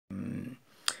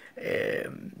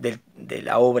de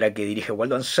la obra que dirige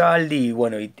Waldo Ansaldi y,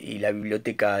 bueno, y la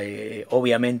biblioteca,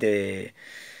 obviamente,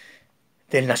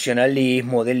 del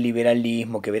nacionalismo, del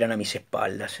liberalismo que verán a mis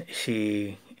espaldas.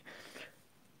 Sí.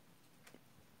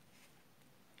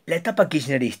 La etapa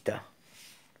kirchnerista,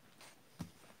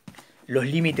 los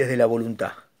límites de la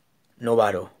voluntad,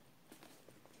 Novaro.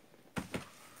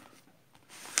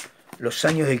 Los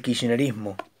años del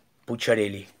kirchnerismo,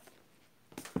 Pucciarelli.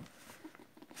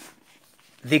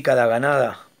 Década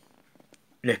ganada,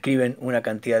 lo escriben una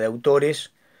cantidad de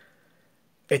autores.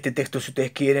 Este texto, si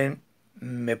ustedes quieren,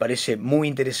 me parece muy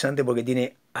interesante porque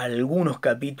tiene algunos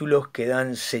capítulos que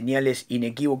dan señales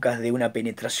inequívocas de una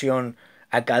penetración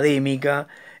académica,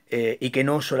 y que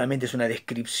no solamente es una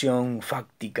descripción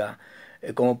fáctica,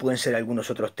 como pueden ser algunos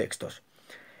otros textos.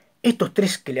 Estos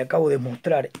tres que le acabo de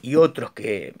mostrar y otros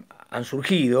que han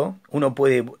surgido, uno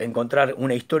puede encontrar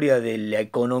una historia de la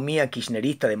economía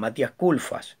kirchnerista de Matías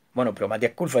Culfas. Bueno, pero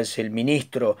Matías Culfas es el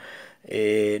ministro,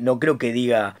 no creo que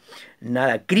diga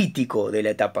nada crítico de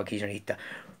la etapa kirchnerista.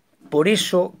 Por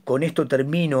eso, con esto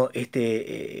termino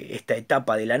esta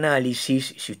etapa del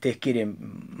análisis, si ustedes quieren,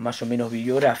 más o menos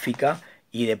bibliográfica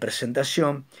y de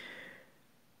presentación.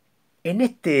 En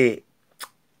este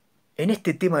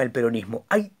tema del peronismo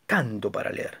hay tanto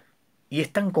para leer y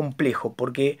es tan complejo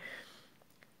porque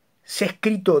se ha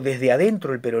escrito desde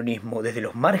adentro del peronismo, desde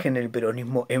los márgenes del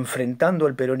peronismo, enfrentando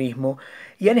al peronismo,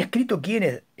 y han escrito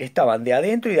quienes estaban de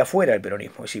adentro y de afuera del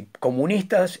peronismo, es decir,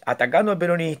 comunistas atacando al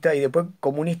peronista y después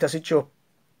comunistas hechos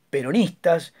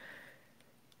peronistas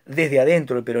desde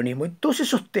adentro del peronismo. Y todos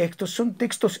esos textos son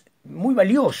textos muy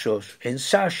valiosos,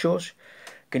 ensayos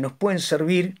que nos pueden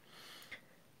servir,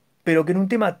 pero que en un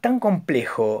tema tan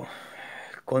complejo,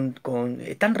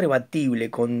 tan rebatible,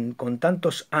 con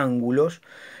tantos ángulos,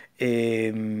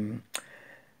 eh,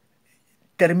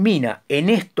 termina en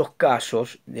estos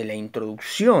casos de la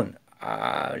introducción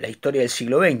a la historia del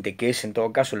siglo XX, que es en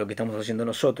todo caso lo que estamos haciendo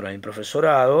nosotros en el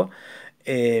profesorado,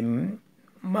 eh,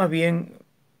 más bien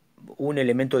un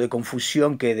elemento de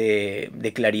confusión que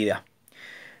de claridad.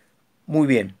 Muy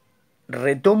bien,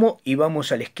 retomo y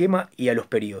vamos al esquema y a los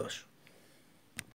periodos.